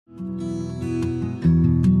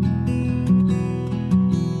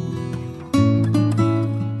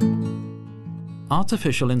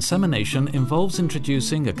Artificial insemination involves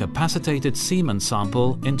introducing a capacitated semen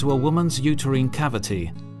sample into a woman's uterine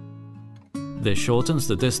cavity. This shortens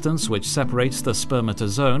the distance which separates the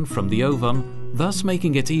spermatozoid from the ovum, thus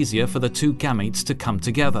making it easier for the two gametes to come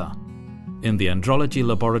together. In the andrology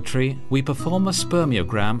laboratory, we perform a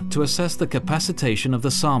spermiogram to assess the capacitation of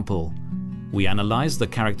the sample. We analyze the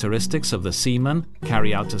characteristics of the semen,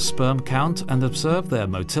 carry out a sperm count, and observe their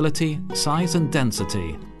motility, size, and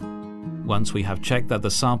density. Once we have checked that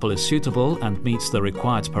the sample is suitable and meets the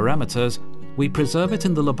required parameters, we preserve it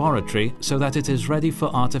in the laboratory so that it is ready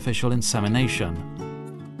for artificial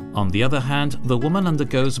insemination. On the other hand, the woman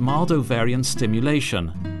undergoes mild ovarian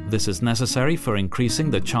stimulation. This is necessary for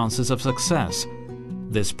increasing the chances of success.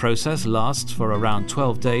 This process lasts for around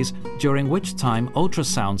 12 days, during which time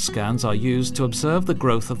ultrasound scans are used to observe the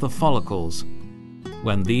growth of the follicles.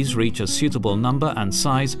 When these reach a suitable number and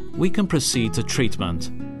size, we can proceed to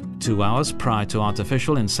treatment. 2 hours prior to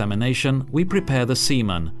artificial insemination, we prepare the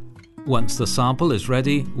semen. Once the sample is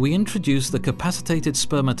ready, we introduce the capacitated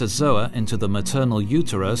spermatozoa into the maternal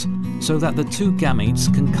uterus so that the two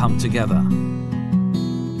gametes can come together.